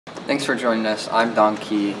Thanks for joining us. I'm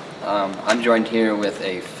Dickey. I'm joined here with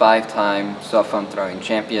a 5-time cell phone throwing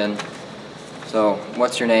champion. So,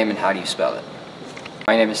 what's your name and how do you spell it?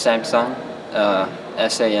 My name is Samsung,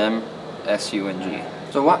 S-A-M-S-U-N-G.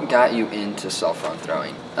 So what got you into cell phone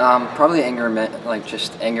throwing? Probably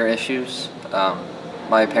just anger issues.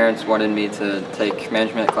 My parents wanted me to take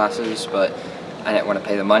management classes, but I didn't want to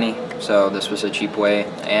pay the money, so this was a cheap way,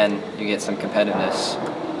 and you get some competitiveness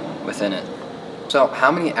within it. So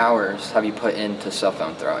how many hours have you put into cell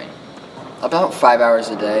phone throwing? About 5 hours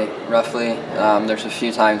a day, roughly. There's a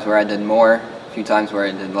few times where I did more, a few times where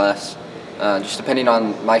I did less, just depending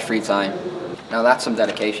on my free time. Now that's some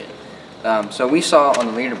dedication. So we saw on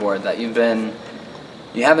the leaderboard that you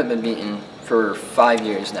haven't been beaten for 5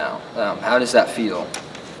 years now. How does that feel?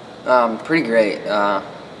 Pretty great.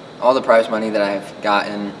 All the prize money that I've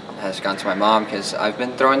gotten has gone to my mom because I've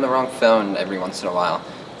been throwing the wrong phone every once in a while.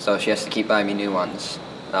 So she has to keep buying me new ones.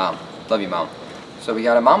 Love you, Mom. So we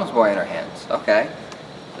got a mama's boy in our hands. Okay.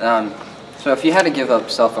 So if you had to give up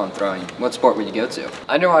cell phone throwing, what sport would you go to?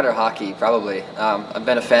 Underwater hockey, probably. I've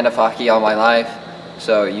been a fan of hockey all my life,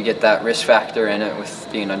 so you get that risk factor in it with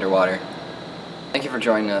being underwater. Thank you for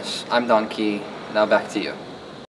joining us. I'm Dickey. Now back to you.